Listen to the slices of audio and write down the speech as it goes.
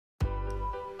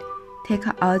Take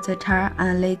out the chair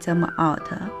and lay them out.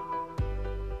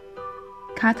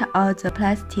 Cut out the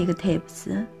plastic tips.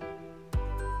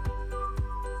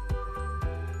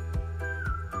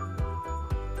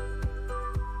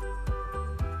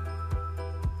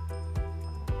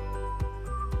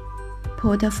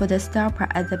 Put foot stopper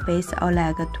at the base or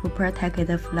leg to protect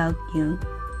the flogging.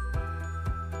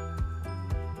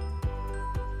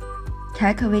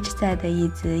 Check which side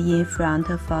is in front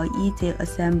for easy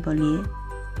assembly.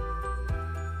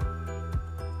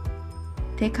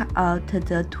 Take out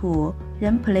the tool,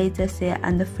 then place the seal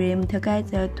and frame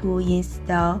together to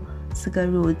install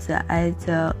screws as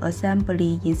the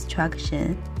assembly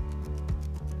instruction.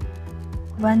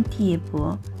 One tip: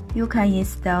 you can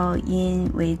install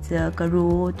in with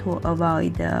glue to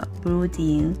avoid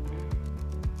bruising.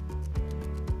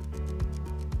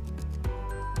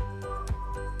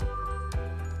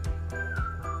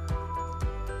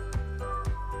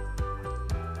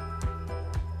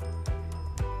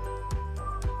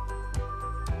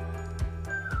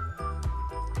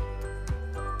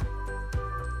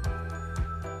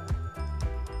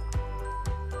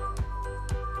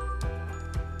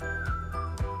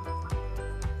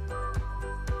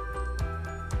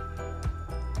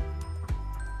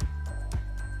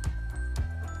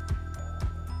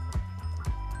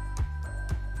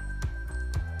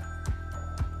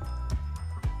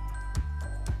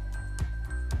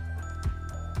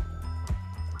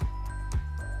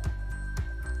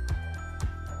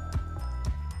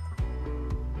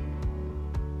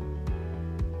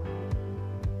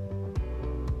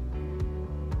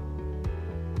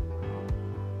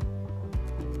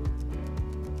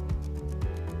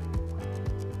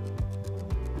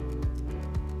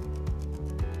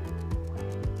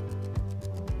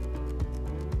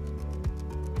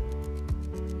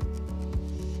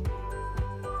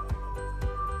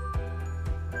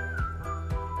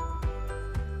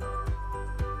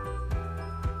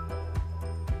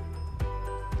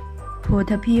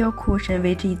 Put pillow cushion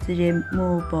which is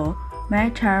removable.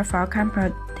 Matcha for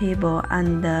comfortable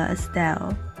and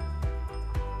style.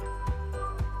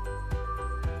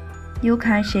 You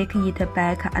can shake it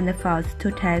back and forth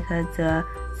to check the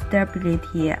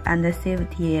stability and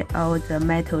safety of the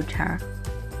metal chair.